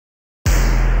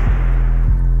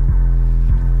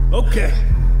Okay.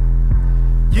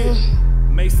 Yeah.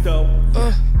 Mace Dope.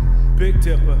 Big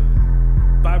Dipper.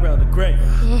 BYRELLtheGREAT.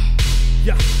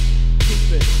 Yeah.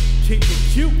 Keep it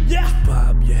cute. Yeah.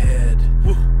 Bob your head.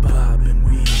 Bob and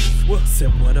weave.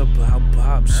 Said what about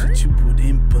Bob? Shit you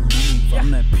wouldn't believe.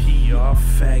 I'm that PR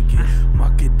faggot,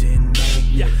 marketing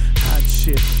magnet. Hot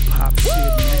shit, pop shit,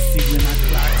 nasty when I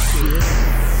clock shit.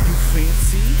 You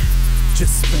fancy?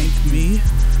 Just spank me.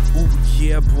 Ooh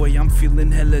yeah boy, I'm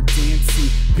feeling hella dancy.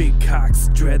 Big cocks,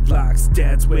 dreadlocks,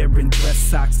 dads wearing dress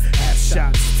socks. Ass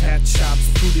shots, tat chops,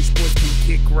 prudish boys can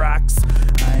kick rocks.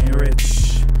 I ain't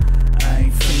rich, I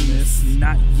ain't famous,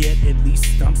 not yet, at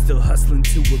least I'm still hustling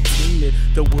to obtain it.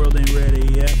 The world ain't ready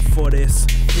yet for this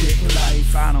big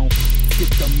life. I don't fit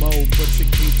the mold, but your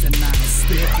kids and I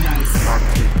spit nice. I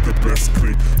click the best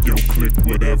click, yo click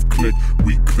whatever click.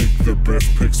 We click the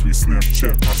best pics, we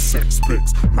Snapchat my sex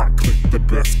pics. My click the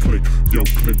best click, yo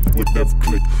click whatever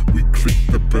click. We click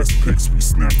the best pics, we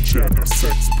Snapchat our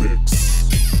sex pics.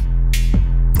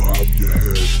 Bob your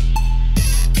head.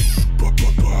 Bob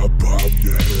your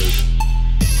head.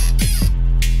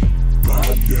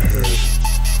 Bob your head.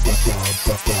 Bob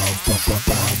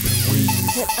and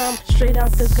weave. And I'm straight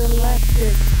out the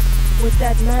galactic with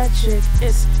that magic.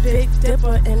 It's Big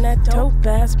Dipper and that dope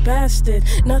ass bastard.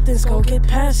 Nothing's gonna get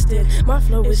past it. My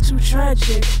flow is too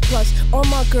tragic. Plus, all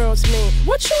my girls mean,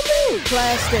 what you mean,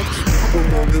 plastic?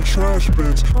 Put on your trash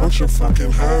bins, bunch of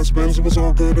fucking has-beens. It was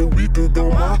all good a week ago,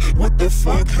 ma. What the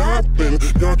fuck happened?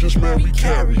 Y'all just married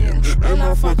carrying, and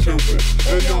I fucked your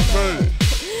bitch, and your man.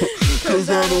 Cause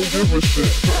I don't give a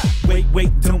shit.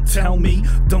 Wait, don't tell me.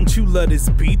 Don't you love this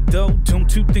beat though?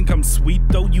 Don't you think I'm sweet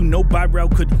though? You know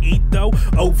BYRELL could eat though.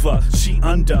 Over, she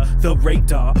under the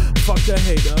radar. Fuck a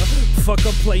hater, fuck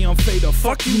a play on fader.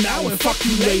 Fuck you now and fuck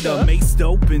you later. Mace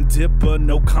Dope and Dipper,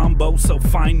 no combo so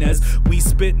fine as we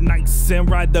spit nice and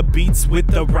ride the beats with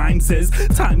the rhymes as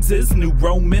times is new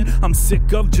Roman. I'm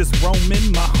sick of just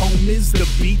roaming. My home is the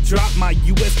beat drop, my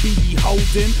USB be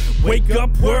holding. Wake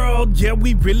up world, yeah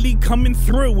we really coming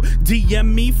through.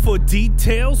 DM me for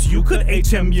details, you could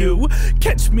HMU.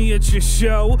 Catch me at your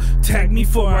show, tag me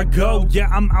before I go. Yeah,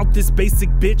 I'm out this basic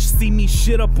bitch, see me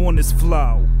shit up on this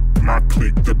flow. My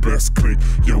click the best click,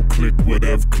 yo click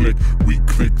whatever click. We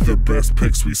click the best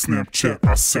pics, we Snapchat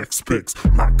our sex pics.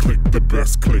 My click the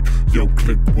best click, yo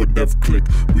click whatever click.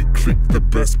 We click the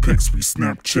best pics, we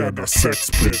Snapchat our sex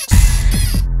pics.